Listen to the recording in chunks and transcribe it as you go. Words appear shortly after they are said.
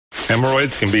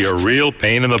Hemorrhoids can be a real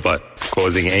pain in the butt,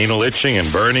 causing anal itching and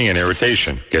burning and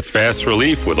irritation. Get fast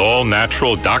relief with all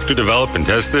natural, doctor-developed and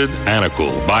tested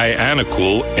Anacool. Buy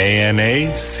Anacool,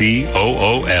 Anacool,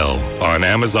 on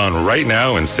Amazon right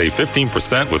now and save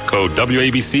 15% with code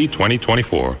WABC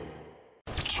 2024.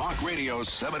 Talk Radio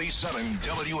 77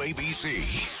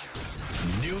 WABC.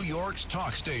 New York's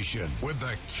talk station with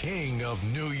the king of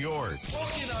New York.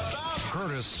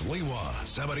 Curtis Lewa,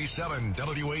 77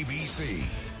 WABC.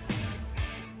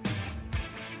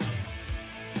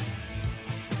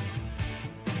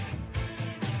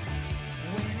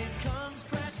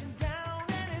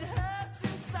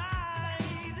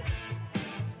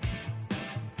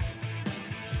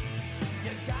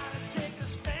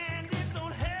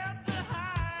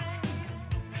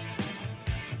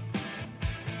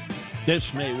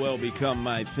 This may well become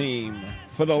my theme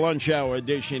for the lunch hour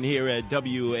edition here at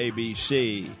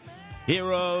WABC.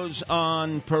 Heroes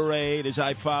on parade as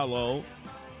I follow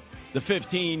the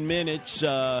 15 minutes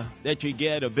that you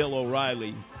get of Bill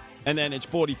O'Reilly. And then it's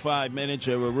 45 minutes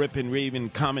of a rip and reaving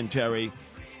commentary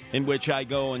in which I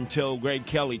go until Greg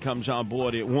Kelly comes on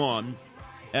board at 1.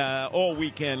 All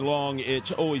weekend long,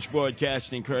 it's always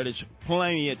broadcasting, Curtis.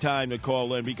 Plenty of time to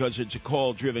call in because it's a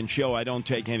call-driven show. I don't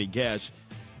take any guests.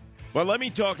 But let me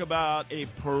talk about a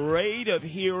parade of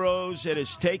heroes that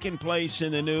has taken place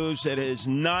in the news that has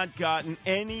not gotten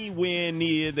anywhere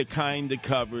near the kind of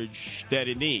coverage that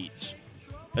it needs,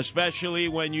 especially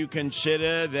when you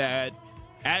consider that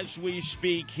as we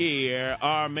speak here,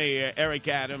 our mayor, Eric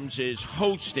Adams, is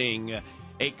hosting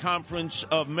a conference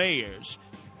of mayors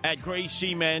at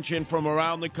Gracie Mansion from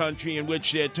around the country in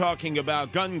which they're talking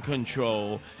about gun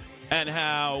control and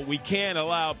how we can't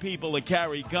allow people to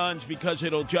carry guns because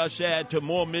it'll just add to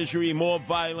more misery, more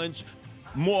violence,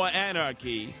 more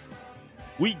anarchy.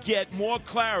 We get more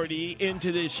clarity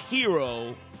into this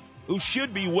hero who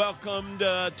should be welcomed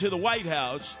to the White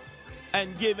House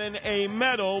and given a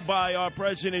medal by our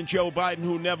President Joe Biden,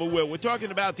 who never will. We're talking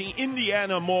about the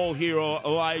Indiana Mall hero,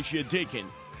 Elijah Dickin,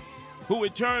 who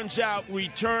it turns out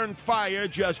returned fire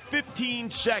just 15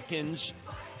 seconds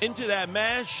into that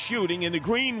mass shooting in the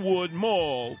Greenwood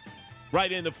Mall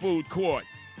right in the food court.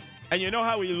 And you know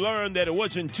how we learned that it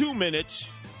wasn't 2 minutes,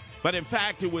 but in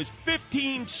fact it was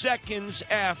 15 seconds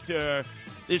after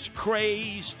this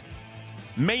crazed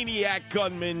maniac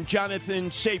gunman, Jonathan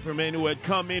Saperman, who had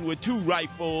come in with 2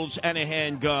 rifles and a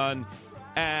handgun,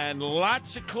 and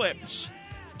lots of clips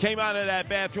came out of that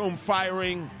bathroom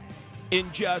firing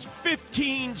in just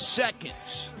 15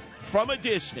 seconds from a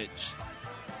distance.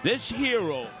 This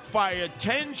hero fired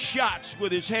 10 shots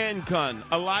with his handgun,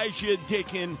 Elijah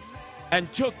Dickin,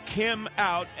 and took him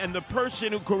out. And the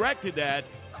person who corrected that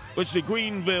was the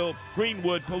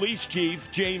Greenwood police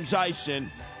chief, James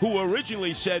Eisen, who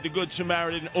originally said the Good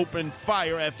Samaritan opened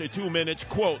fire after 2 minutes.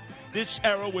 Quote, "This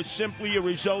error was simply a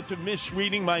result of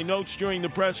misreading my notes during the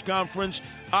press conference.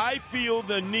 I feel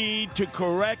the need to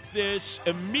correct this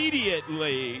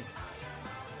immediately."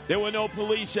 There were no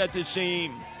police at the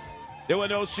scene. There were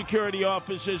no security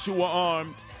officers who were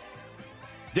armed.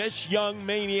 This young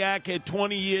maniac at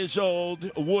 20 years old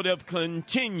would have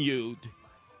continued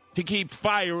to keep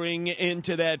firing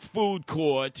into that food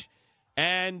court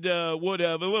and would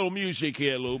have, a little music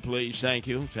here, Lou, please. Thank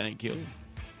you.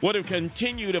 Would have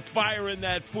continued to fire in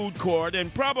that food court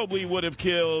and probably would have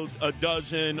killed a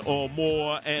dozen or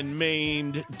more and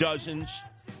maimed dozens.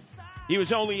 He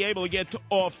was only able to get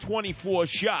off 24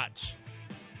 shots.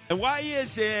 And why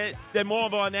is it that more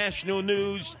of our national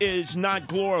news is not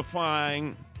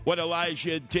glorifying what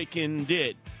Elijah Dickin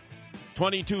did?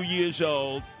 22 years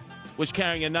old, was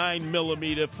carrying a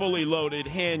 9mm fully loaded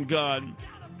handgun,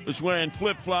 was wearing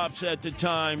flip-flops at the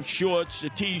time, shorts, a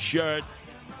T-shirt.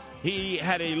 He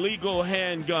had a legal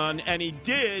handgun, and he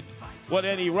did what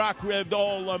any rock-ribbed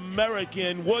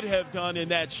All-American would have done in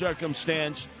that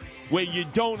circumstance, where you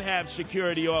don't have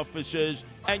security officers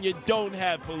and you don't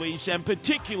have police, and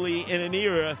particularly in an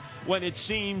era when it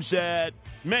seems that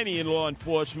many in law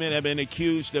enforcement have been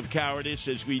accused of cowardice,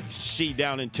 as we see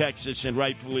down in Texas, and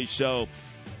rightfully so.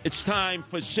 It's time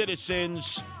for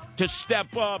citizens to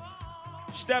step up.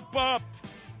 Step up.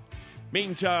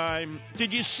 Meantime,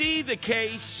 did you see the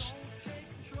case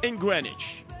in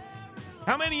Greenwich?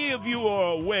 How many of you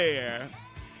are aware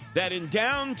that in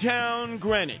downtown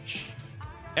Greenwich,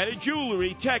 at a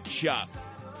jewelry tech shop,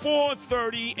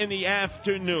 4:30 in the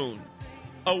afternoon,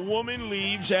 a woman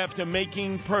leaves after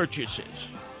making purchases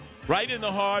right in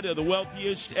the heart of the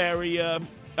wealthiest area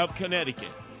of Connecticut,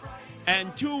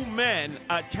 and 2 men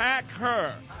attack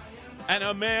her and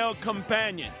a male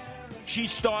companion. She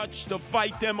starts to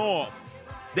fight them off.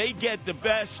 They get the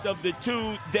best of the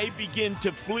two. They begin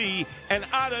to flee, and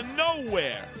out of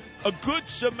nowhere, a good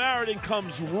Samaritan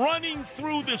comes running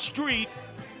through the street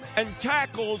and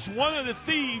tackles one of the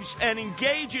thieves and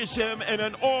engages him in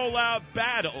an all-out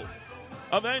battle.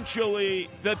 Eventually,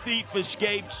 the thief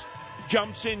escapes,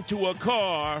 jumps into a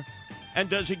car, and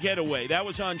does a getaway. That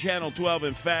was on Channel 12.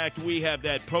 In fact, we have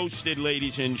that posted,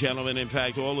 ladies and gentlemen. In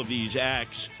fact, all of these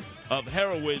acts of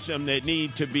heroism that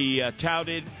need to be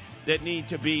touted, that need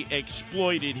to be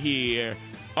exploited here,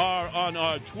 are on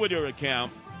our Twitter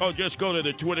account. Oh, just go to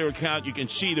the Twitter account. You can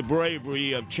see the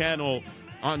bravery of Channel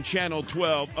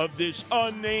 12 of this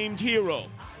unnamed hero.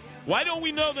 Why don't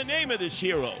we know the name of this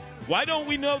hero? Why don't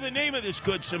we know the name of this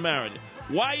Good Samaritan?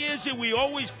 Why is it we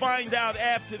always find out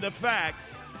after the fact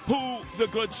who the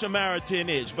Good Samaritan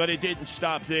is? But it didn't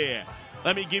stop there.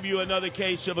 Let me give you another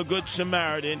case of a Good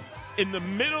Samaritan. In the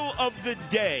middle of the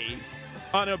day,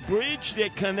 on a bridge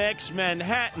that connects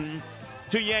Manhattan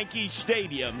to Yankee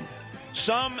Stadium,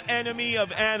 some enemy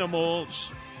of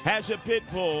animals has a pit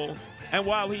bull, and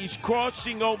while he's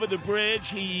crossing over the bridge,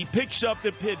 he picks up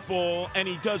the pit bull and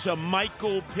he does a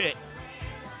Michael Pitt.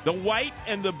 The white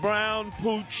and the brown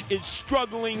pooch is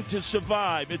struggling to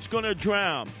survive. It's going to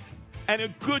drown. And a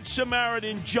Good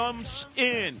Samaritan jumps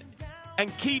in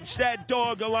and keeps that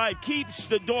dog alive, keeps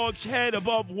the dog's head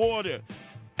above water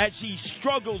as he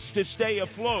struggles to stay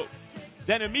afloat.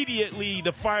 Then immediately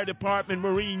the fire department,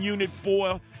 Marine Unit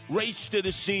 4, raced to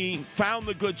the scene, found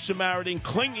the Good Samaritan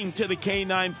clinging to the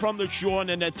canine from the shore in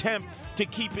an attempt to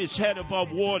keep his head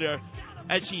above water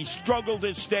as he struggled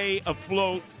to stay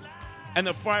afloat. And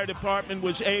the fire department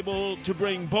was able to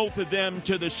bring both of them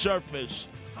to the surface.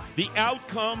 The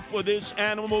outcome for this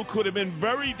animal could have been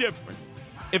very different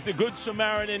if the Good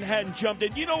Samaritan hadn't jumped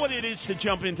in. You know what it is to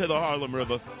jump into the Harlem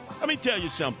River? Let me tell you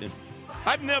something.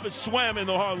 I've never swam in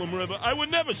the Harlem River. I would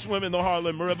never swim in the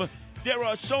Harlem River. There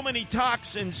are so many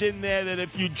toxins in there that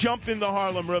if you jump in the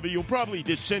Harlem River, you'll probably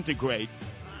disintegrate.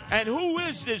 And who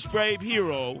is this brave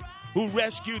hero who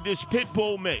rescued this pit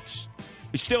bull mix?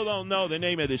 We still don't know the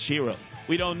name of this hero.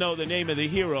 We don't know the name of the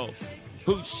hero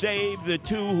who saved the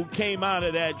two who came out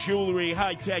of that jewelry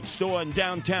high-tech store in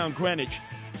downtown Greenwich.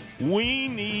 We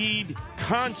need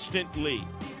constantly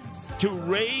to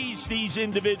raise these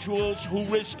individuals who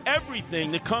risk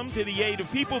everything to come to the aid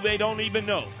of people they don't even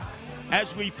know.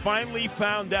 As we finally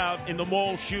found out in the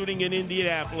mall shooting in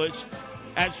Indianapolis,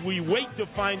 as we wait to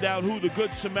find out who the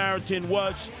Good Samaritan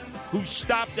was who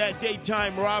stopped that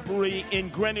daytime robbery in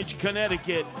Greenwich,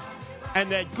 Connecticut,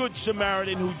 and that Good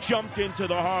Samaritan who jumped into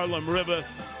the Harlem River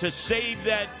to save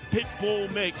that pit bull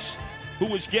mix who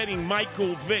was getting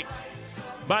Michael Vicked.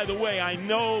 By the way, I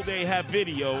know they have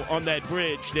video on that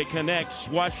bridge that connects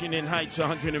Washington Heights,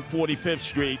 145th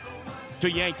Street,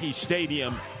 to Yankee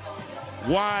Stadium.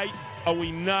 Why are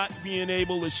we not being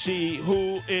able to see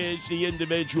who is the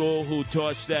individual who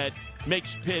tossed that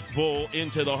mixed pit bull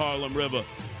into the Harlem River?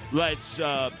 Let's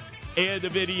air the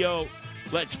video,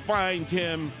 let's find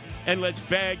him, and let's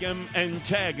bag him and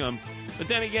tag him. But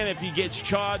then again, if he gets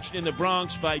charged in the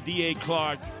Bronx by D.A.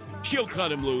 Clark, she'll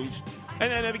cut him loose.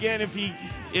 And then again, if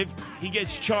he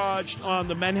gets charged on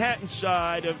the Manhattan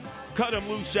side of cut him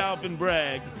loose Alvin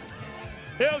Bragg,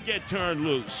 he'll get turned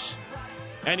loose.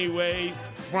 Anyway,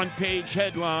 front page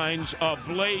headlines are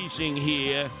blazing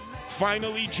here.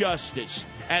 Finally, justice.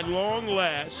 At long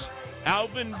last,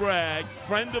 Alvin Bragg,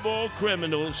 friend of all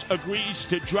criminals, agrees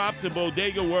to drop the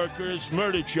bodega workers'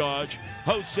 murder charge.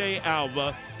 Jose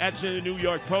Alba, that's in the New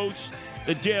York Post.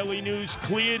 The Daily News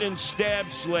cleared and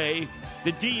stabbed Slay.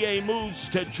 The DA moves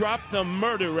to drop the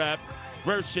murder rap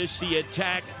versus the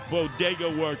attack bodega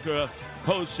worker,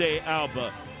 Jose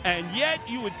Alba. And yet,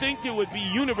 you would think there would be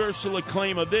universal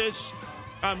acclaim of this.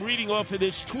 I'm reading off of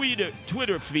this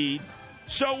Twitter feed.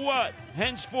 So what?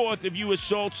 Henceforth, if you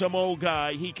assault some old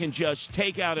guy, he can just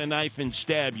take out a knife and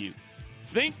stab you.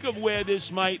 Think of where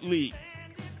this might lead.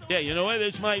 Yeah, you know where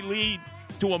this might lead?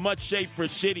 To a much safer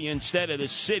city instead of the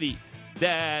city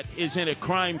that is in a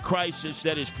crime crisis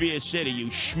that is Fear City. You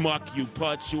schmuck, you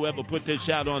putz, whoever put this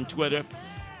out on Twitter.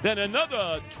 Then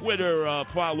another Twitter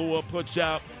follower puts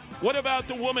out, what about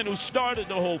the woman who started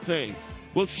the whole thing?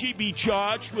 Will she be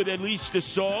charged with at least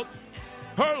assault?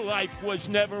 Her life was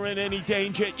never in any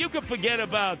danger. You can forget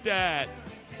about that.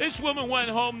 This woman went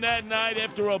home that night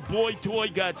after a boy toy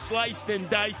got sliced and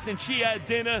diced, and she had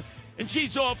dinner, and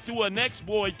she's off to her next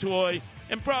boy toy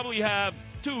and probably have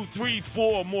 2, 3,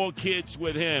 4 more kids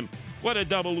with him. What a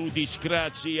double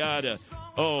disgraziata.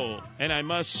 Oh, and I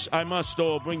must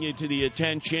all bring you to the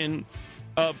attention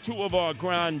of two of our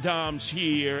grand dames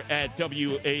here at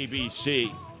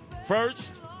WABC.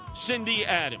 First, Cindy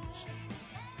Adams.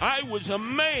 I was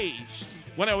amazed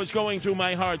when I was going through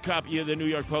my hard copy of the New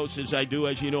York Post, as I do.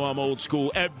 As you know, I'm old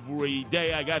school. Every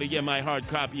day I got to get my hard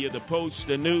copy of the Post,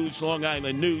 the News, Long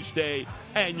Island Newsday,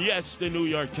 and yes, the New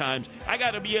York Times. I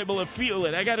got to be able to feel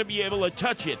it. I got to be able to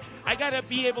touch it. I got to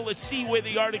be able to see where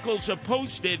the articles are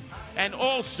posted and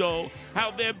also how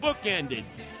they're bookended.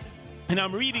 And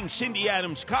I'm reading Cindy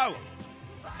Adams' column,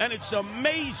 and it's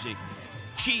amazing.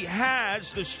 She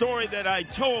has the story that I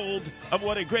told of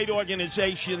what a great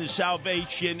organization the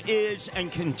Salvation is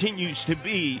and continues to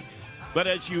be. But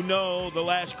as you know, the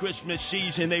last Christmas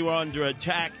season, they were under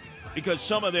attack because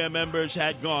some of their members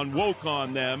had gone woke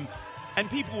on them, and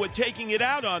people were taking it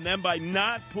out on them by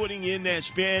not putting in their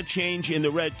spare change in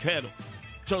the red kettle.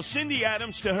 So Cindy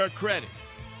Adams, to her credit,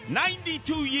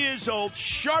 92 years old,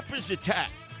 sharp as a tack.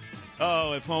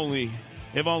 Oh, if only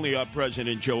our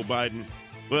President Joe Biden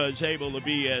was able to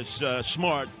be as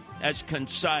smart, as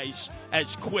concise,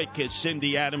 as quick as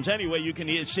Cindy Adams. Anyway, you can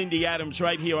hear Cindy Adams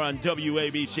right here on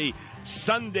WABC,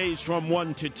 Sundays from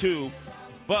 1 to 2.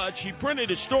 But she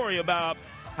printed a story about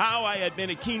how I had been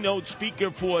a keynote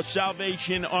speaker for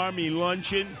Salvation Army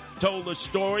Luncheon, told a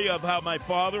story of how my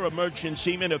father, a merchant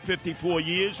seaman of 54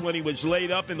 years, when he was laid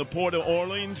up in the Port of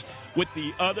Orleans with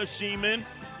the other seamen,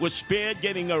 was spared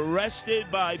getting arrested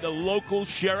by the local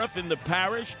sheriff in the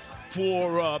parish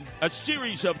for a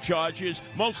series of charges,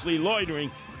 mostly loitering,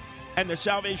 and the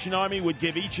Salvation Army would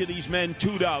give each of these men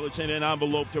 $2 in an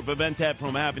envelope to prevent that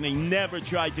from happening. Never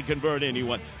tried to convert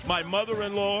anyone. My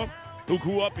mother-in-law, who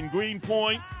grew up in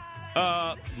Greenpoint,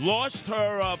 lost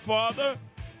her father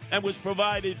and was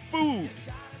provided food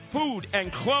and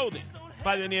clothing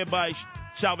by the nearby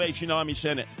Salvation Army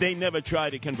Center. They never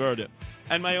tried to convert her.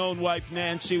 And my own wife,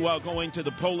 Nancy, while going to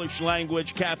the Polish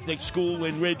language Catholic school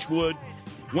in Ridgewood,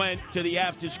 went to the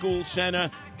after-school center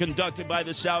conducted by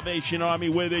the Salvation Army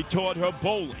where they taught her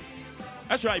bowling.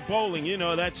 That's right, bowling. You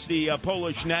know, that's the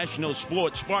Polish national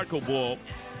sport, sparkle ball.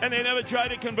 And they never tried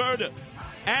to convert her.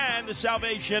 And the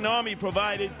Salvation Army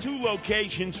provided 2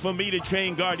 locations for me to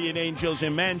train guardian angels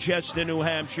in Manchester, New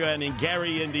Hampshire, and in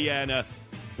Gary, Indiana,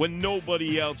 when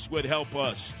nobody else would help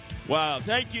us. Wow.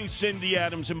 Thank you, Cindy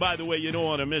Adams. And by the way, you don't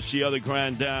want to miss the other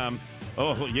grand dame.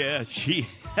 Oh, yeah, she...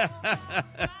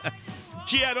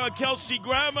 She had on Kelsey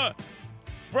Grammer,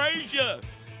 Frazier,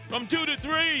 from 2 to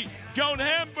 3, Joan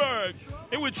Hamburg,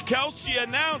 in which Kelsey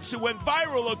announced it went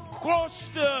viral across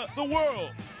the world.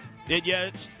 And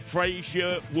yet,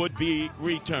 Frazier would be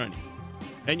returning.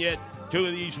 And yet, 2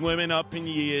 of these women up in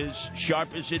years,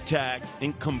 sharp as a tack,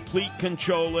 in complete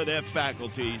control of their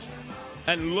faculties.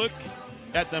 And look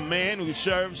at the man who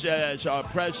serves as our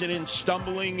president,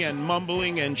 stumbling and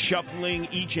mumbling and shuffling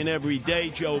each and every day,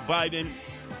 Joe Biden.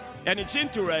 And it's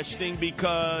interesting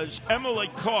because Emily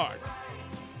Clark,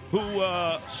 who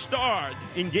starred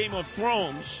in Game of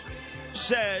Thrones,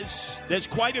 says there's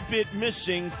quite a bit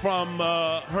missing from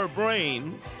her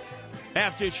brain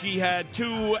after she had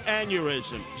 2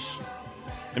 aneurysms.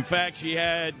 In fact, she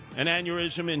had an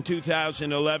aneurysm in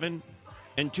 2011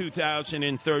 and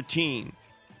 2013.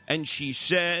 And she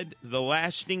said the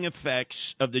lasting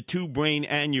effects of the 2 brain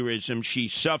aneurysms she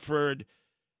suffered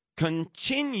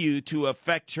continue to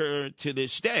affect her to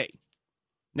this day.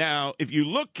 Now, if you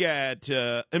look at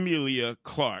Emilia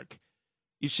Clarke,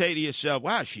 you say to yourself,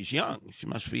 wow, she's young. She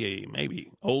must be maybe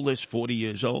oldest, 40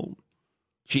 years old.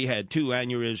 She had 2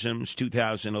 aneurysms,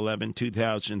 2011,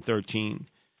 2013.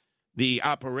 The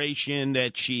operation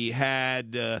that she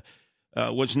had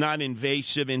was not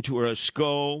invasive into her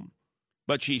skull,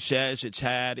 but she says it's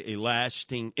had a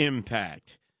lasting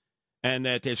impact and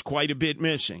that there's quite a bit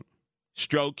missing.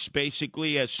 Strokes,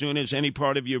 basically, as soon as any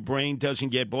part of your brain doesn't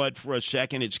get blood for a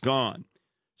second, it's gone.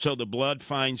 So the blood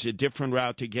finds a different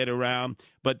route to get around,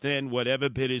 but then whatever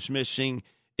bit is missing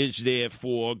is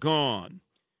therefore gone.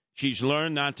 She's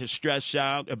learned not to stress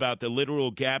out about the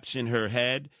literal gaps in her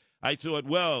head. I thought,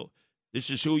 well, this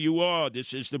is who you are.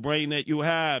 This is the brain that you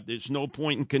have. There's no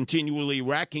point in continually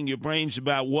racking your brains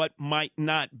about what might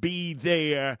not be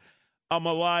there. I'm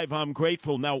alive. I'm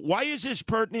grateful. Now, why is this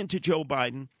pertinent to Joe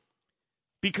Biden?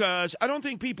 Because I don't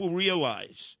think people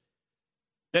realize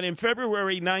that in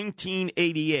February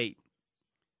 1988,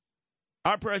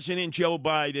 our President Joe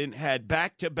Biden had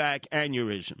back-to-back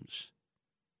aneurysms.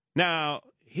 Now,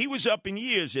 he was up in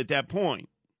years at that point,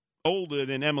 older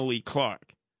than Emily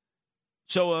Clarke.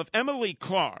 So if Emily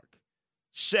Clarke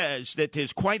says that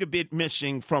there's quite a bit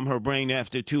missing from her brain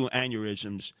after 2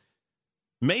 aneurysms,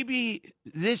 maybe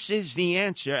this is the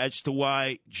answer as to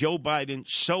why Joe Biden,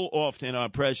 so often our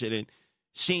president,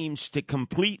 seems to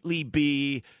completely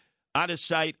be out of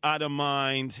sight, out of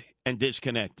mind, and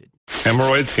disconnected.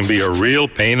 Hemorrhoids can be a real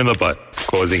pain in the butt,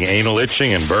 causing anal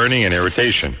itching and burning and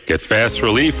irritation. Get fast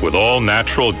relief with all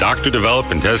natural,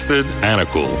 doctor-developed and tested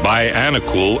Anacool. Buy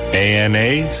Anacool,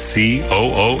 Anacool,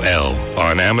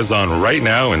 on Amazon right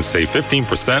now and save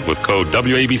 15% with code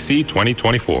WABC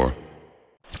 2024.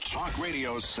 Talk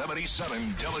Radio 77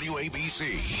 WABC.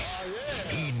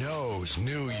 He knows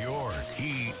New York.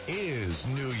 He is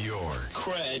New York.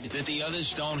 Cred that the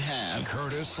others don't have.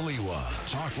 Curtis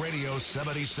Lewa. Talk Radio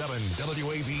 77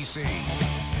 WABC.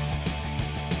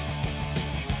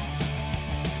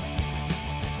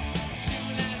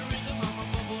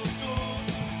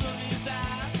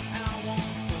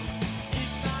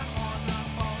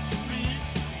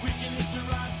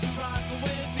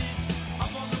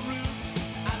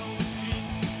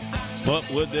 What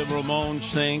would the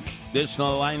Ramones think? This is the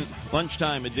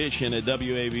lunchtime edition of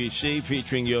WABC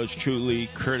featuring yours truly,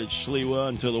 Curtis Sliwa,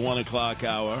 until the 1 o'clock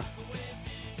hour.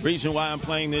 Reason why I'm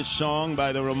playing this song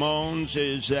by the Ramones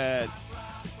is that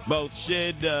both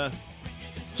Sid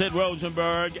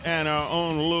Rosenberg and our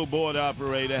own Lou board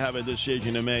operator have a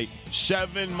decision to make.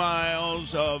 7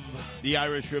 miles of the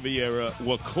Irish Riviera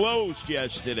were closed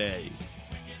yesterday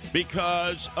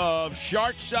because of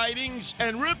shark sightings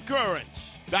and rip currents.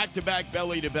 Back-to-back,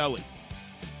 belly-to-belly.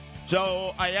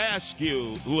 So I ask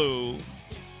you, Lou,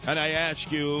 and I ask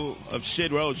you of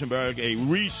Sid Rosenberg, a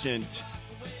recent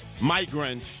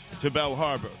migrant to Bell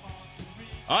Harbor,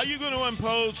 are you going to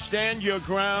impose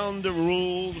stand-your-ground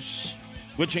rules,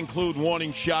 which include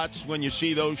warning shots when you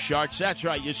see those sharks? That's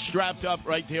right, you're strapped up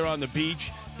right there on the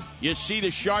beach. You see the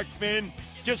shark fin,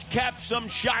 just cap some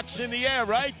shots in the air,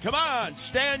 right? Come on,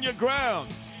 stand your ground.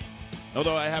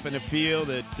 Although I happen to feel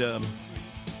that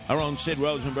our own Sid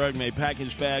Rosenberg may pack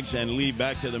his bags and leave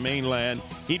back to the mainland.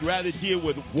 He'd rather deal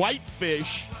with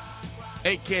whitefish,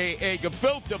 a.k.a.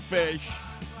 gefilte fish,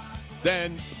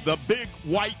 than the big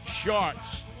white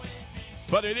sharks.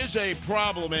 But it is a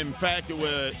problem. In fact, there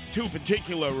were 2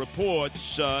 particular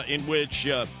reports in which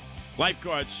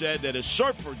lifeguards said that a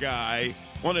surfer guy,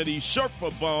 one of these surfer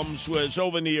bums, was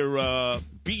over near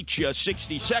Beach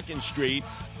 62nd Street,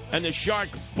 and the shark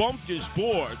bumped his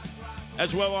board,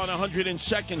 as well on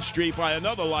 102nd Street by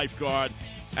another lifeguard,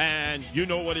 and you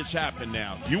know what has happened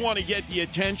now. You want to get the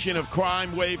attention of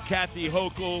crime wave Kathy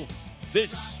Hochul?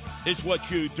 This is what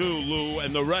you do, Lou,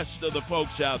 and the rest of the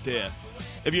folks out there.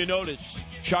 If you notice,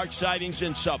 shark sightings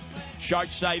in Suffolk,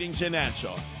 shark sightings in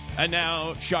Nassau, and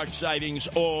now shark sightings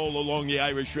all along the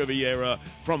Irish Riviera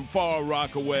from Far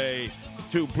Rockaway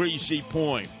to Breezy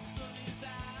Point.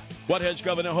 What has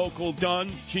Governor Hochul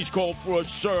done? She's called for a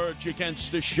surge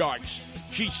against the sharks.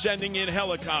 She's sending in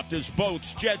helicopters,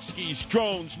 boats, jet skis,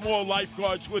 drones, more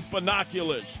lifeguards with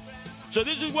binoculars. So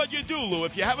this is what you do, Lou.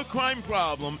 If you have a crime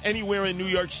problem anywhere in New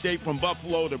York State from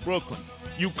Buffalo to Brooklyn,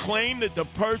 you claim that the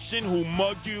person who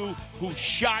mugged you, who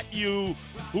shot you,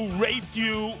 who raped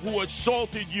you, who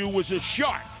assaulted you was a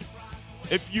shark.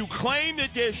 If you claim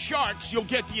that they're sharks, you'll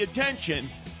get the attention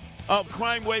of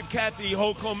crime wave Kathy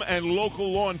Hochul and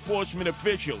local law enforcement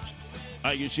officials.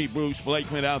 You see Bruce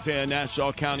Blakeman out there in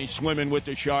Nassau County swimming with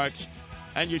the sharks.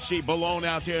 And you see Balone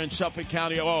out there in Suffolk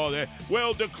County. Oh,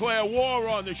 we'll declare war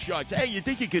on the sharks. Hey, you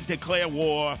think you could declare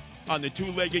war on the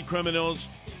 2-legged criminals?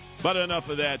 But enough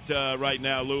of that right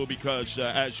now, Lou, because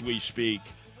as we speak,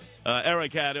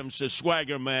 Eric Adams, the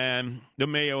swagger man, the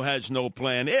mayo has no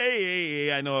plan.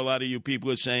 Hey, I know a lot of you people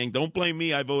are saying, don't blame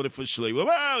me, I voted for Sliwa.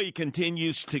 Well, he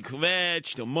continues to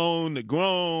kvetch, to moan, to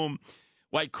groan.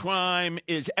 Why crime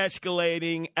is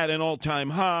escalating at an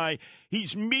all-time high.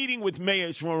 He's meeting with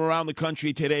mayors from around the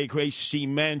country today, Gracie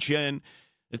Mansion.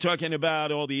 They're talking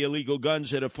about all the illegal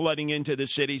guns that are flooding into the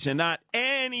cities, and not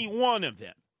any one of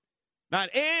them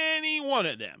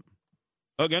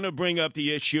are going to bring up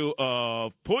the issue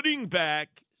of putting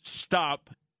back stop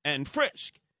and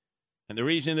frisk. And the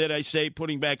reason that I say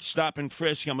putting back stop and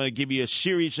frisk, I'm going to give you a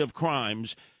series of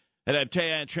crimes that have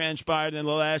transpired in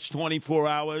the last 24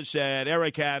 hours that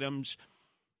Eric Adams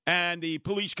and the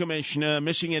police commissioner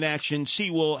missing in action,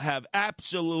 will have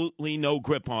absolutely no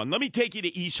grip on. Let me take you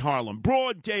to East Harlem.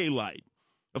 Broad daylight.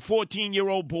 A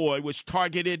 14-year-old boy was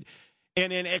targeted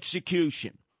in an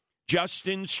execution.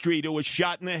 Justin Streeter was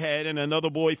shot in the head, and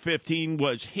another boy, 15,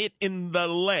 was hit in the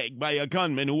leg by a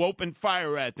gunman who opened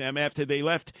fire at them after they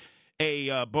left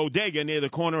a bodega near the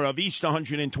corner of East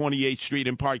 128th Street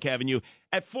and Park Avenue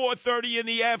at 4:30 in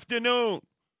the afternoon.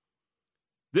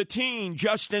 The teen,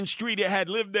 Justin Streeter, had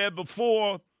lived there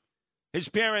before. His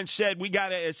parents said, we got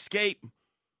to escape.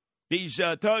 These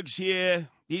thugs here,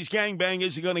 these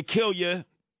gangbangers are going to kill you.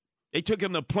 They took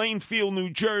him to Plainfield, New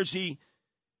Jersey.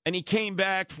 and he came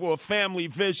back for a family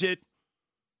visit.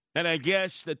 And I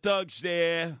guess the thugs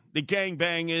there, the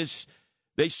gangbangers,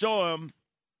 they saw him,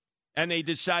 and they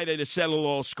decided to settle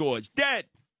all scores. Dead.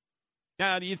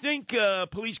 Now, do you think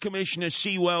Police Commissioner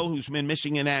Sewell, who's been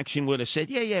missing in action, would have said,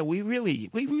 yeah, we really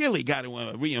got to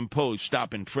reimpose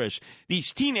stop and frisk.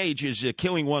 These teenagers are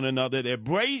killing one another. They're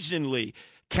brazenly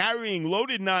carrying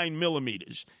loaded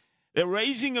 9mm. They're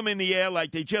raising them in the air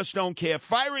like they just don't care,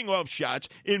 firing off shots.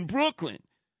 In Brooklyn,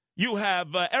 you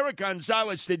have Eric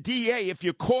Gonzalez, the DA. If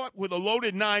you're caught with a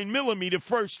loaded 9mm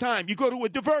first time, you go to a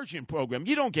diversion program.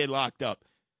 You don't get locked up.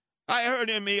 I heard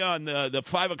him on the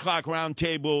 5 o'clock round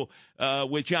table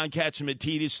with John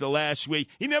Katzimatidis the last week.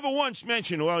 He never once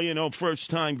mentioned,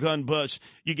 first-time gun bust,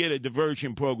 you get a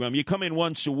diversion program. You come in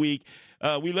once a week.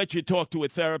 We let you talk to a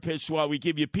therapist while we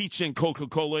give you pizza and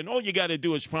Coca-Cola, and all you got to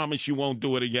do is promise you won't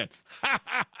do it again.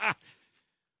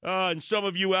 And some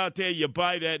of you out there, you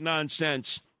buy that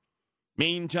nonsense.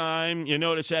 Meantime, you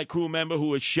notice that crew member who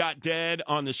was shot dead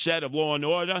on the set of Law &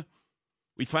 Order?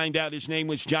 We find out his name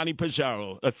was Johnny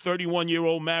Pizarro, a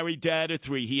 31-year-old married dad of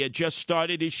 3. He had just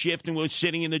started his shift and was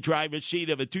sitting in the driver's seat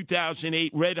of a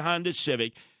 2008 red Honda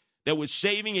Civic that was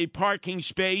saving a parking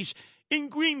space in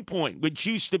Greenpoint, which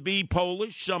used to be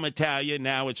Polish, some Italian.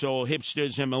 Now it's all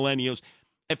hipsters and millennials.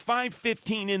 At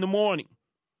 5:15 in the morning,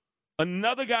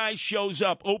 another guy shows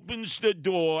up, opens the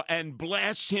door, and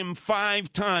blasts him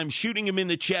 5 times, shooting him in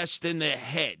the chest and the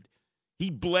head. He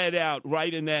bled out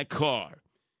right in that car.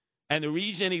 And the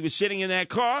reason he was sitting in that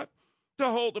car? To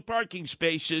hold the parking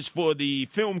spaces for the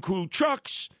film crew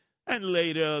trucks and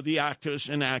later the actors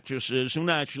and actresses who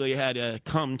naturally had to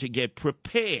come to get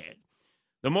prepared.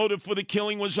 The motive for the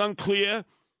killing was unclear,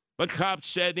 but cops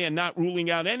said they're not ruling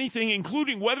out anything,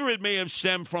 including whether it may have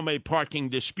stemmed from a parking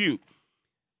dispute.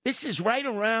 This is right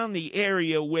around the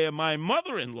area where my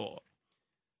mother-in-law,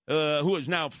 who has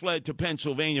now fled to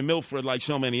Pennsylvania, Milford, like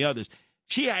so many others,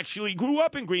 she actually grew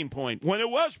up in Greenpoint when it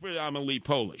was predominantly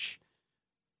Polish.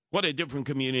 What a different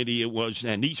community it was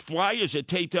then. These flyers are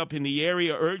taped up in the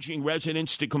area urging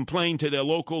residents to complain to their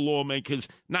local lawmakers,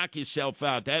 knock yourself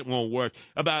out, that won't work,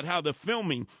 about how the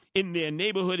filming in their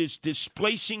neighborhood is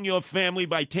displacing your family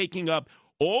by taking up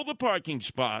all the parking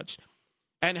spots,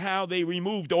 and how they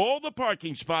removed all the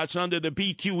parking spots under the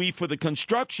BQE for the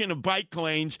construction of bike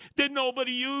lanes that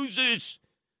nobody uses.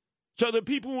 So the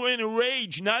people were in a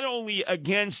rage not only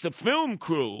against the film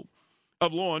crew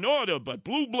of Law & Order, but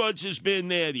Blue Bloods has been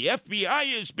there, the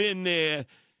FBI has been there,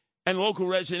 and local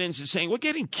residents are saying, we're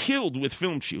getting killed with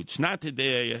film shoots. Not that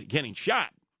they're getting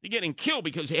shot. They're getting killed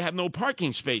because they have no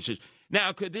parking spaces.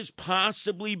 Now, could this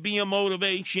possibly be a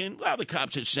motivation? Well, the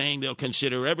cops are saying they'll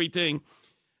consider everything.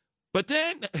 But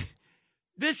then,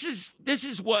 this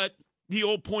is what the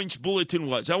All Points Bulletin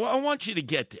was. I want you to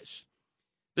get this.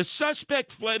 The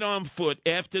suspect fled on foot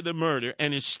after the murder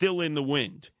and is still in the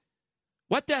wind.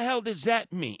 What the hell does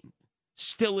that mean,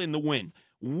 still in the wind?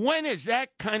 When has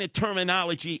that kind of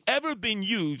terminology ever been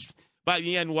used by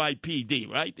the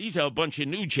NYPD, right? These are a bunch of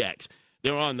new jacks.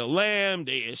 They're on the lam.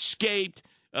 They escaped.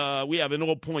 We have an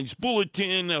All Points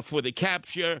Bulletin for the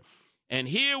capture. And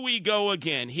here we go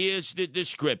again. Here's the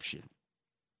description.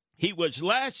 He was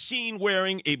last seen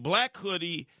wearing a black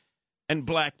hoodie and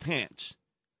black pants.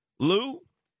 Lou,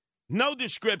 no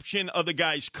description of the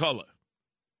guy's color.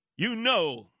 You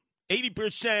know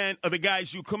 80% of the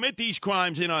guys who commit these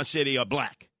crimes in our city are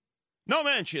black. No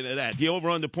mention of that. The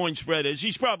over-under point spread is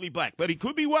he's probably black, but he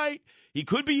could be white, he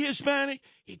could be Hispanic,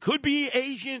 he could be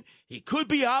Asian, he could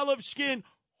be olive skin.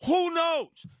 Who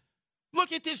knows?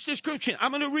 Look at this description.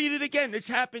 I'm going to read it again. This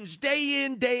happens day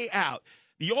in, day out.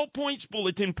 The All Points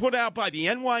Bulletin put out by the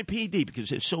NYPD, because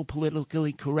they're so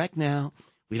politically correct now,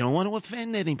 we don't want to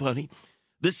offend anybody.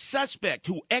 The suspect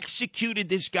who executed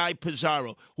this guy,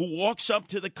 Pizarro, who walks up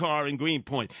to the car in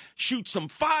Greenpoint, shoots him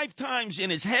 5 times in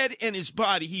his head and his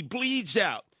body. He bleeds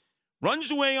out,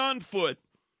 runs away on foot,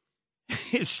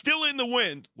 is still in the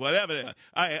wind, whatever.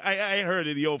 I heard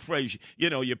of the old phrase,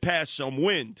 you pass some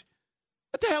wind.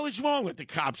 What the hell is wrong with the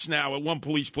cops now at One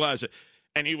Police Plaza?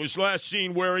 And he was last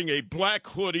seen wearing a black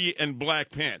hoodie and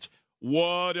black pants.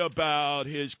 What about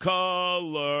his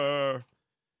color?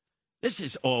 This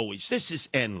is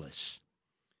endless.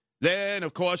 Then,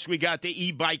 of course, we got the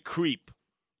e-bike creep.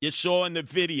 You saw in the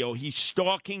video, he's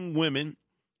stalking women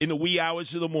in the wee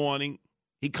hours of the morning.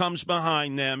 He comes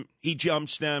behind them, he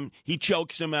jumps them, he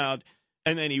chokes them out,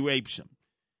 and then he rapes them.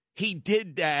 He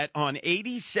did that on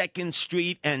 82nd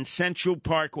Street and Central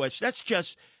Park West. That's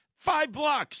just 5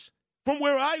 blocks from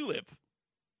where I live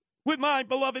with my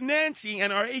beloved Nancy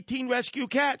and our 18 rescue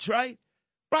cats, right?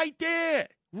 Right there.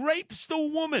 Rapes the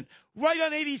woman right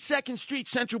on 82nd Street,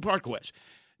 Central Park West.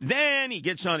 Then he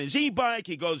gets on his e-bike.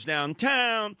 He goes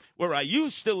downtown where I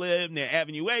used to live, near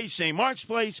Avenue A, St. Mark's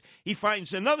Place. He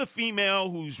finds another female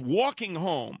who's walking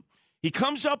home. He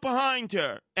comes up behind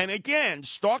her, and again,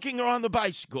 stalking her on the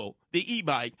bicycle, the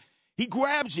e-bike. He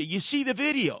grabs her. You see the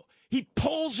video. He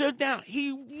pulls her down.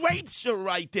 He rapes her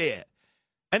right there.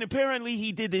 And apparently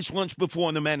he did this once before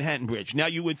on the Manhattan Bridge. Now,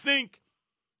 you would think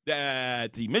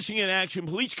that the Missing in Action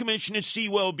Police Commissioner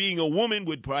Sewell, being a woman,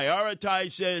 would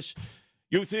prioritize this.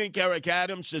 You think Eric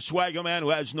Adams, the swagger man who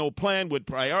has no plan, would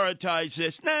prioritize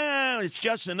this? No, it's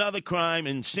just another crime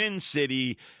in Sin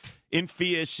City, in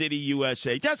Fear City,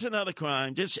 USA. Just another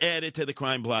crime. Just add it to the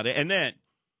crime blotter. And then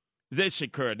this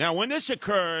occurred. Now, when this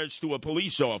occurs to a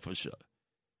police officer,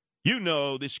 you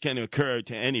know this can occur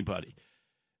to anybody.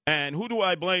 And who do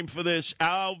I blame for this?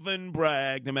 Alvin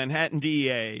Bragg, the Manhattan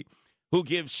DA, who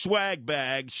gives swag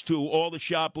bags to all the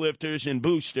shoplifters and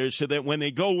boosters so that when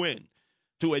they go in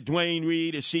to a Dwayne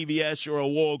Reed, a CVS, or a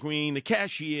Walgreens, the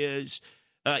cashiers,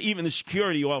 even the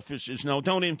security officers know,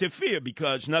 don't interfere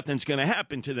because nothing's going to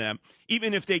happen to them.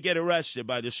 Even if they get arrested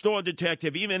by the store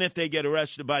detective, even if they get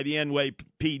arrested by the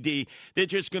NYPD, they're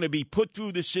just going to be put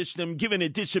through the system, given a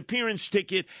disappearance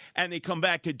ticket, and they come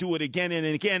back to do it again and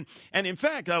again. And in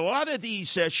fact, a lot of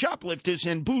these shoplifters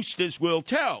and boosters will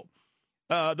tell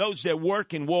those that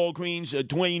work in Walgreens,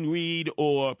 Dwayne Reed,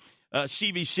 or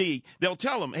CVC, they'll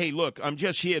tell them, hey, look, I'm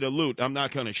just here to loot. I'm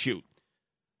not going to shoot.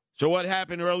 So what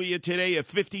happened earlier today? A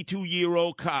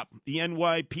 52-year-old cop, the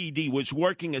NYPD, was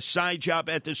working a side job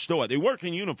at the store. They work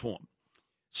in uniform.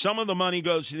 Some of the money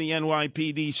goes to the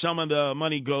NYPD. Some of the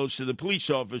money goes to the police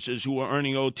officers who are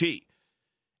earning OT.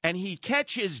 And he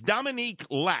catches Dominique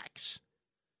Lax.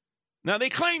 Now, they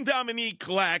claim Dominique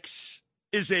Lax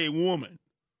is a woman.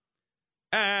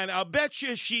 And I'll bet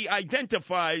you she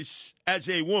identifies as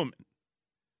a woman.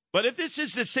 But if this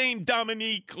is the same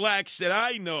Dominique Lax that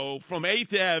I know from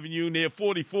 8th Avenue near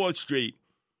 44th Street,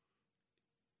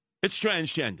 it's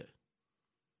transgender.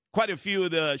 Quite a few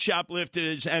of the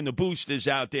shoplifters and the boosters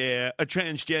out there are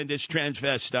transgenders,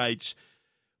 transvestites.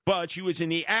 But she was in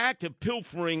the act of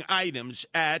pilfering items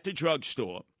at the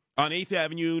drugstore on 8th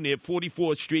Avenue near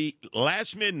 44th Street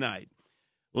last midnight.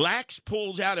 Lax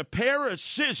pulls out a pair of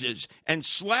scissors and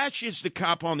slashes the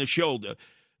cop on the shoulder.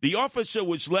 The officer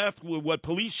was left with what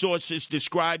police sources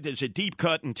described as a deep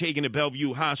cut and taken to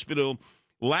Bellevue Hospital.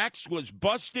 Lax was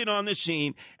busted on the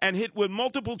scene and hit with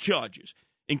multiple charges,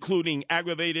 including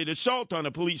aggravated assault on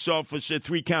a police officer,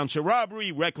 3 counts of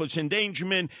robbery, reckless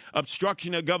endangerment,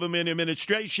 obstruction of government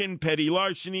administration, petty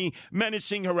larceny,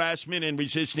 menacing harassment, and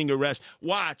resisting arrest.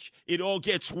 Watch, it all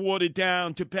gets watered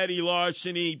down to petty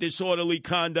larceny, disorderly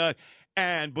conduct,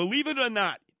 and believe it or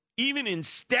not, even in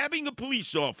stabbing a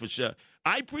police officer,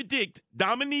 I predict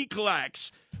Dominique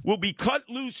Lax will be cut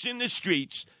loose in the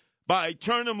streets by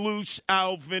turn 'em loose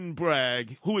Alvin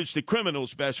Bragg, who is the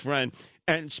criminal's best friend.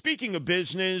 And speaking of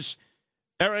business,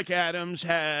 Eric Adams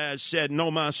has said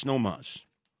no mas, no mas.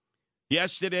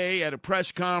 Yesterday at a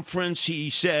press conference,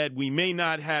 he said we may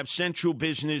not have central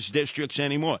business districts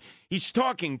anymore. He's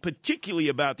talking particularly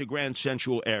about the Grand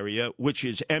Central area, which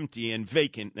is empty and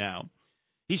vacant now.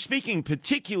 He's speaking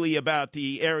particularly about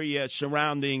the area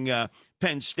surrounding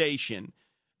Penn Station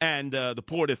and the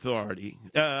Port Authority.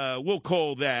 We'll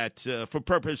call that, for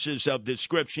purposes of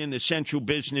description, the central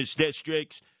business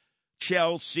districts.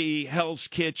 Chelsea, Hell's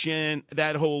Kitchen,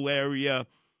 that whole area,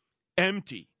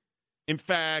 empty. In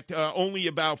fact, only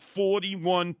about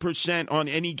 41% on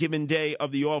any given day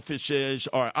of the offices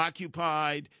are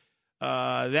occupied.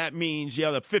 That means the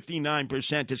other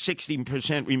 59% to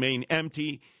 16% remain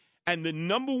empty. And the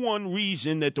number one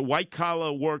reason that the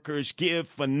white-collar workers give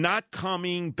for not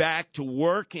coming back to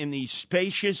work in these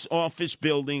spacious office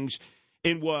buildings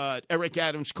in what Eric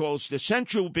Adams calls the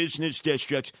central business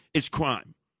districts is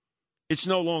crime. It's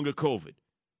no longer COVID.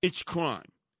 It's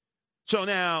crime. So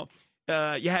now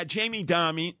you had Jamie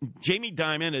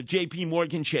Dimon of J.P.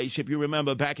 Morgan Chase, if you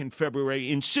remember back in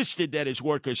February, insisted that his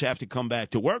workers have to come back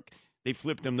to work. They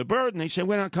flipped him the bird, and they said,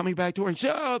 we're not coming back to work. He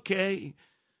said, oh, okay.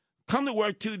 Come to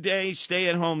work 2 days, stay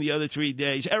at home the other 3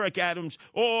 days. Eric Adams,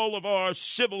 all of our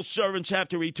civil servants have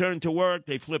to return to work.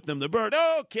 They flipped him the bird.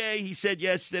 Okay, he said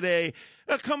yesterday,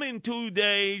 come in 2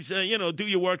 days, do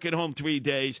your work at home 3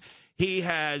 days. He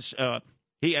has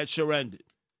surrendered.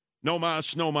 No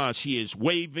mas, no mas. He is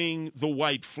waving the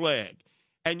white flag.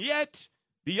 And yet,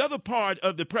 the other part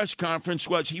of the press conference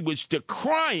was he was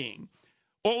decrying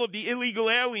all of the illegal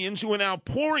aliens who are now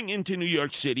pouring into New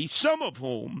York City, some of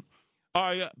whom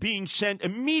are being sent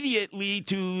immediately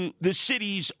to the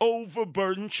city's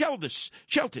overburdened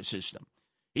shelter system.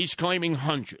 He's claiming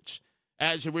hundreds.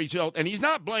 as a result. And he's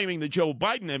not blaming the Joe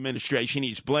Biden administration.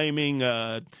 He's blaming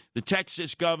the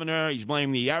Texas governor. He's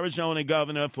blaming the Arizona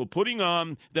governor for putting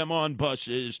them on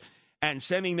buses and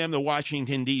sending them to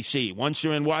Washington, D.C. Once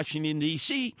they're in Washington,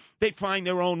 D.C., they find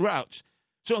their own routes.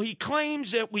 So he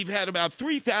claims that we've had about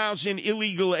 3,000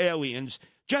 illegal aliens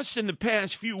just in the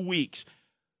past few weeks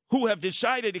who have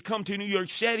decided to come to New York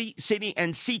City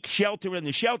and seek shelter in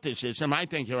the shelter system. I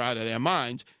think they're out of their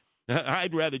minds.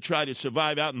 I'd rather try to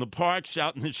survive out in the parks,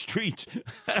 out in the streets,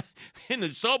 in the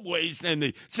subways than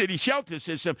the city shelter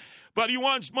system. But he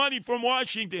wants money from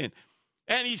Washington.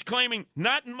 And he's claiming,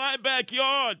 not in my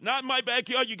backyard, not in my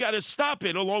backyard. You got to stop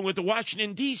it, along with the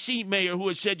Washington, D.C. mayor who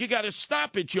has said, you got to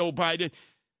stop it, Joe Biden.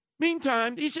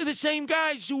 Meantime, these are the same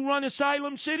guys who run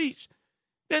asylum cities.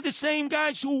 They're the same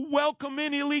guys who welcome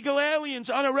in illegal aliens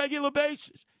on a regular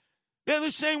basis. They're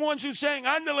the same ones who are saying,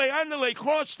 andale,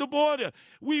 cross the border.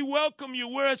 We welcome you.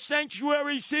 We're a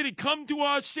sanctuary city. Come to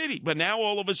our city. But now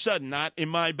all of a sudden, not in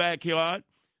my backyard,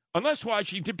 unless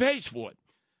Washington pays for it.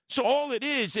 So all it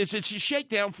is it's a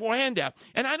shakedown for a handout.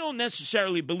 And I don't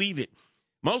necessarily believe it.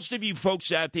 Most of you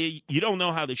folks out there, you don't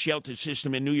know how the shelter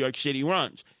system in New York City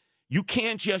runs. You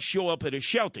can't just show up at a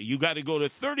shelter. You got to go to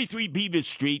 33 Beaver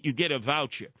Street. You get a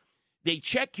voucher. They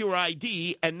check your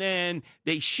ID, and then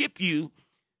they ship you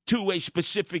to a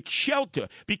specific shelter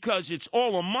because it's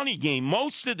all a money game.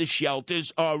 Most of the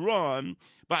shelters are run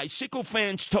by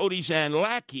sycophants, toadies, and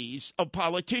lackeys of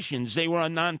politicians. They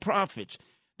run nonprofits.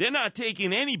 They're not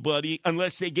taking anybody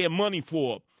unless they get money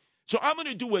for them. So I'm going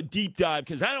to do a deep dive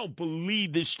because I don't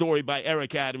believe this story by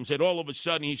Eric Adams that all of a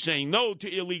sudden he's saying no to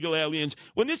illegal aliens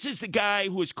when this is the guy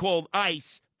who is called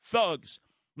ICE, thugs,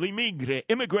 l'immigré,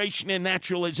 Immigration and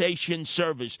Naturalization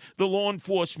Service, the law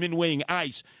enforcement wing,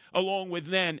 ICE, along with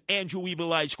then Andrew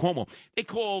Evil Eyes Cuomo. They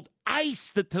called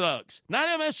ICE the thugs,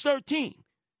 not MS-13.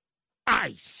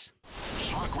 ICE.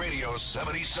 Talk Radio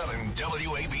 77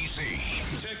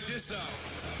 WABC. Check this out.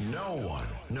 No one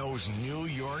knows New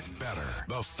York better.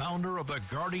 The founder of the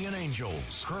Guardian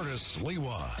Angels, Curtis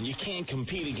Lewa. And you can't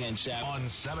compete against that. On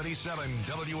 77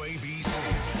 WABC.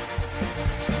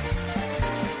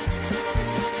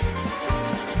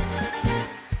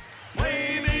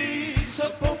 Play me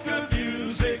some polka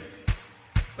music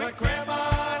that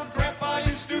Grandma and Grandpa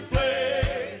used to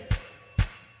play.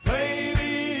 Play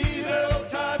me the old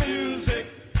time music,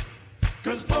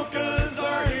 'cause polkas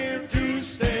are here to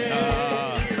stay.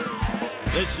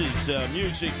 This is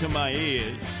music to my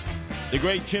ears. The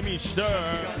great Jimmy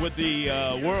Sturr with the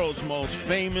world's most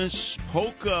famous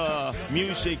polka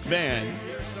music band.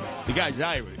 The guy's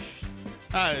Irish.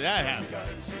 How did that happen?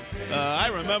 I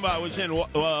remember I was in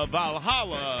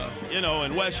Valhalla,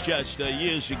 in Westchester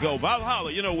years ago.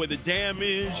 Valhalla, where the dam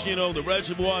is, the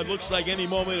reservoir. It looks like any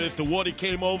moment if the water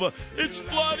came over, it's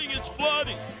flooding, it's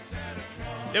flooding.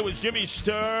 It was Jimmy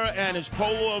Sturr and his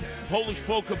Polish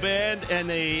polka band, and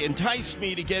they enticed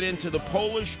me to get into the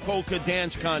Polish polka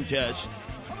dance contest,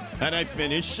 and I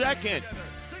finished second.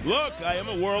 Look, I am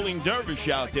a whirling dervish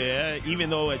out there, even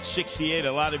though at 68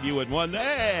 a lot of you had won.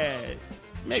 Hey,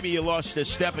 maybe you lost a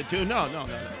step or two. No.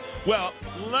 Well,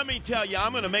 let me tell you,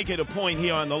 I'm going to make it a point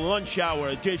here on the lunch hour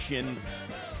edition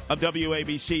of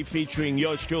WABC featuring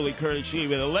yours truly, Curtis Lee,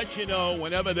 to let you know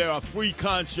whenever there are free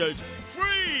concerts,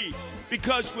 free!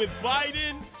 Because with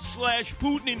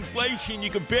Biden/Putin inflation, you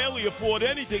can barely afford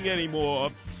anything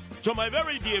anymore. So my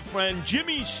very dear friend,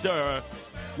 Jimmy Sturr,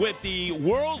 with the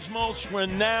world's most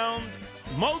renowned,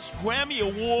 most Grammy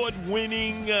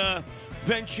Award-winning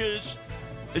ventures,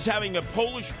 is having a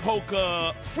Polish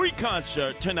polka free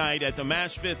concert tonight at the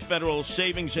Maspeth Federal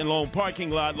Savings and Loan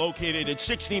parking lot located at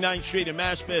 69th Street in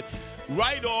Maspeth,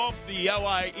 right off the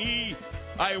LIE.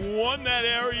 I won that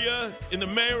area in the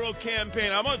mayoral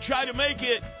campaign. I'm going to try to make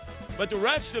it. But the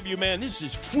rest of you, man, this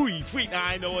is free. Now,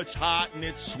 I know it's hot and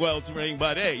it's sweltering,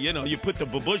 but hey, you put the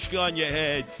babushka on your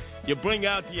head. You bring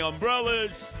out the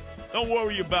umbrellas. Don't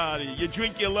worry about it. You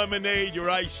drink your lemonade, your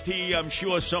iced tea. I'm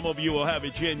sure some of you will have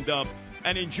it ginned up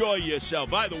and enjoy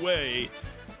yourself. By the way,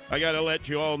 I got to let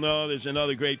you all know there's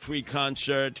another great free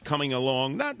concert coming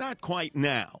along. Not quite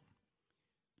now.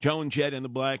 Joan Jett and the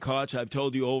Blackhearts. I've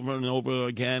told you over and over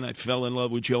again, I fell in love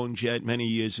with Joan Jett many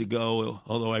years ago,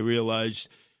 although I realized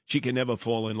she could never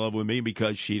fall in love with me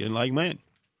because she didn't like men.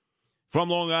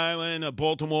 From Long Island, a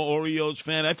Baltimore Orioles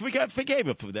fan. I forgave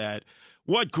her for that.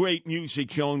 What great music,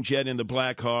 Joan Jett and the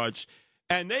Blackhearts.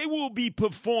 And they will be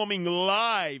performing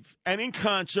live and in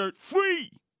concert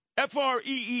free.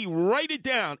 Free, write it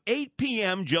down, 8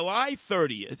 p.m., July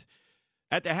 30th,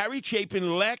 at the Harry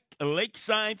Chapin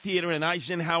Lakeside Theater in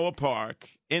Eisenhower Park.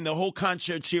 In the whole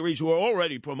concert series, we're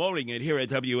already promoting it here at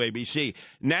WABC.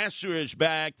 Nasser is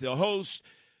back. The host,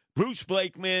 Bruce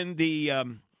Blakeman, the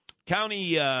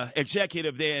county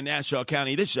executive there in Nassau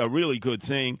County. This is a really good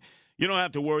thing. You don't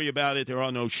have to worry about it. There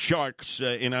are no sharks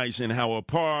in Eisenhower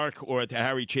Park or at the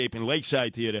Harry Chapin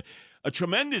Lakeside Theater. A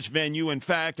tremendous venue. In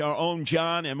fact, our own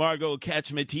John and Margot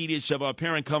Katzmatidis of our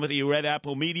parent company, Red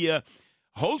Apple Media,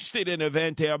 hosted an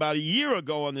event there about a year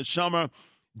ago in the summer.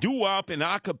 Doo-wop and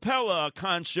a cappella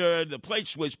concert. The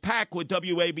place was packed with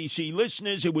WABC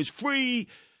listeners. It was free,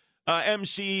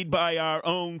 emceed by our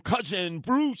own cousin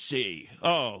Brucey.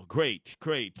 Oh, great,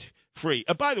 free.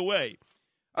 By the way,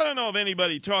 I don't know if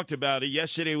anybody talked about it.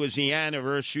 Yesterday was the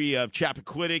anniversary of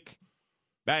Chappaquiddick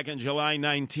back on July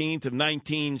 19th of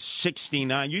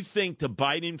 1969. You think the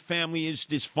Biden family is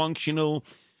dysfunctional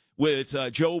with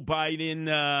Joe Biden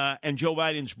and Joe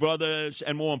Biden's brothers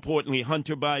and, more importantly,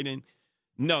 Hunter Biden?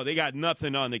 No, they got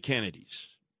nothing on the Kennedys.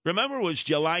 Remember, it was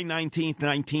July 19th,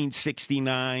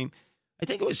 1969. I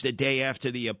think it was the day after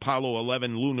the Apollo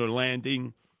 11 lunar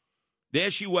landing.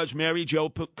 There she was, Mary Jo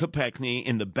Kopechne,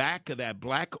 in the back of that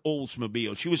black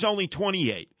Oldsmobile. She was only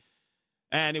 28.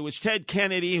 And it was Ted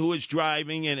Kennedy who was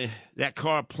driving, and that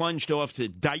car plunged off the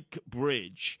Dyke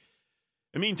Bridge.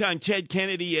 In the meantime, Ted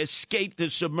Kennedy escaped the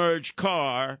submerged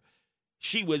car.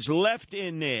 She was left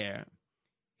in there.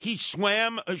 He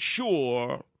swam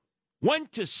ashore,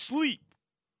 went to sleep,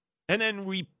 and then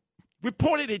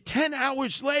reported it 10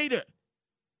 hours later.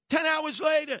 10 hours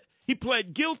later, he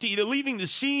pled guilty to leaving the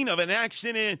scene of an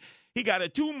accident. He got a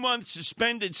 2-month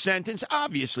suspended sentence.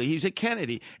 Obviously, he's a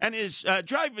Kennedy. And his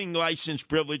driving license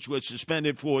privilege was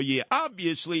suspended for a year.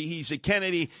 Obviously, he's a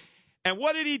Kennedy. And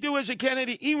what did he do as a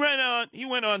Kennedy? He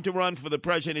went on to run for the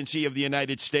presidency of the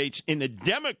United States in the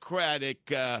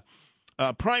Democratic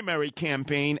primary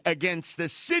campaign against the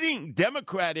sitting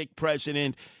Democratic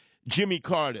president, Jimmy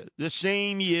Carter, the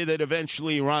same year that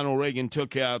eventually Ronald Reagan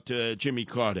took out Jimmy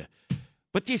Carter.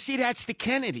 But you see, that's the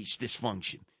Kennedys'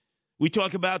 dysfunction. We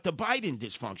talk about the Biden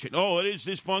dysfunction. Oh, it is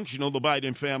dysfunctional, the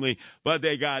Biden family, but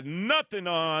they got nothing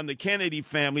on the Kennedy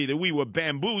family that we were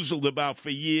bamboozled about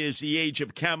for years. The age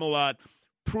of Camelot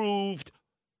proved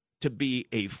to be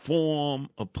a form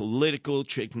of political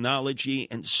technology,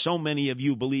 and so many of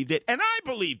you believed it, and I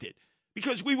believed it,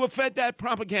 because we were fed that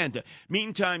propaganda.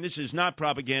 Meantime, this is not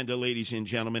propaganda, ladies and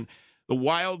gentlemen. The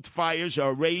wildfires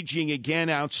are raging again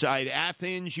outside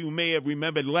Athens. You may have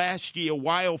remembered last year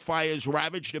wildfires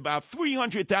ravaged about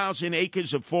 300,000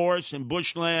 acres of forest and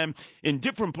bushland in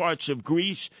different parts of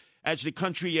Greece as the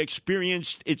country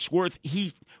experienced its worst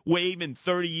heat wave in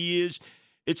 30 years.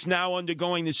 It's now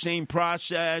undergoing the same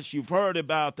process. You've heard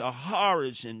about the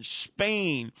horrors in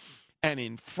Spain and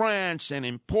in France and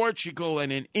in Portugal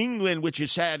and in England, which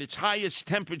has had its highest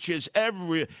temperatures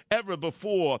ever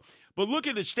before. But look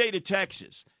at the state of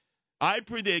Texas. I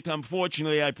predict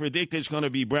there's going to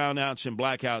be brownouts and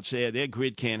blackouts there. Their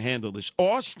grid can't handle this.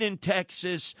 Austin,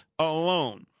 Texas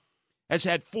alone has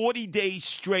had 40 days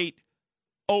straight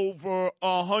over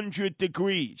 100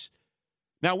 degrees.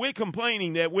 Now, we're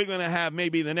complaining that we're going to have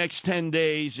maybe the next 10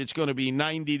 days, it's going to be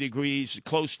 90 degrees,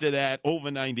 close to that,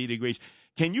 over 90 degrees.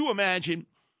 Can you imagine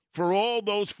for all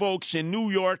those folks in New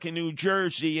York and New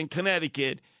Jersey and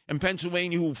Connecticut and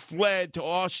Pennsylvania who fled to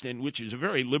Austin, which is a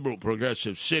very liberal,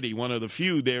 progressive city, one of the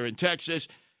few there in Texas,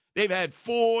 they've had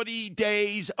 40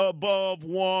 days above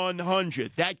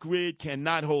 100. That grid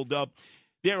cannot hold up.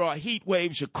 There are heat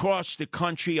waves across the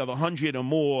country of 100 or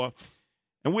more.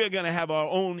 And we're going to have our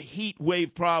own heat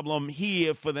wave problem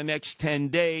here for the next 10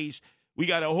 days. We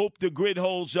got to hope the grid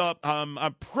holds up.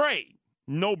 I pray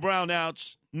no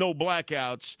brownouts, no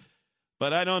blackouts.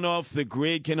 But I don't know if the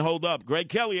grid can hold up. Greg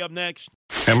Kelly up next.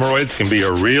 Hemorrhoids can be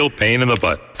a real pain in the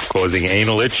butt, causing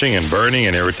anal itching and burning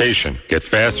and irritation. Get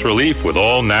fast relief with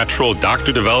all natural,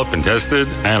 doctor-developed and tested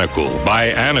Anacool.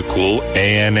 Buy Anacool,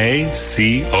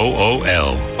 ANACOOL,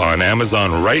 on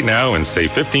Amazon right now and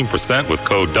save 15% with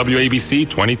code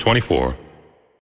WABC2024.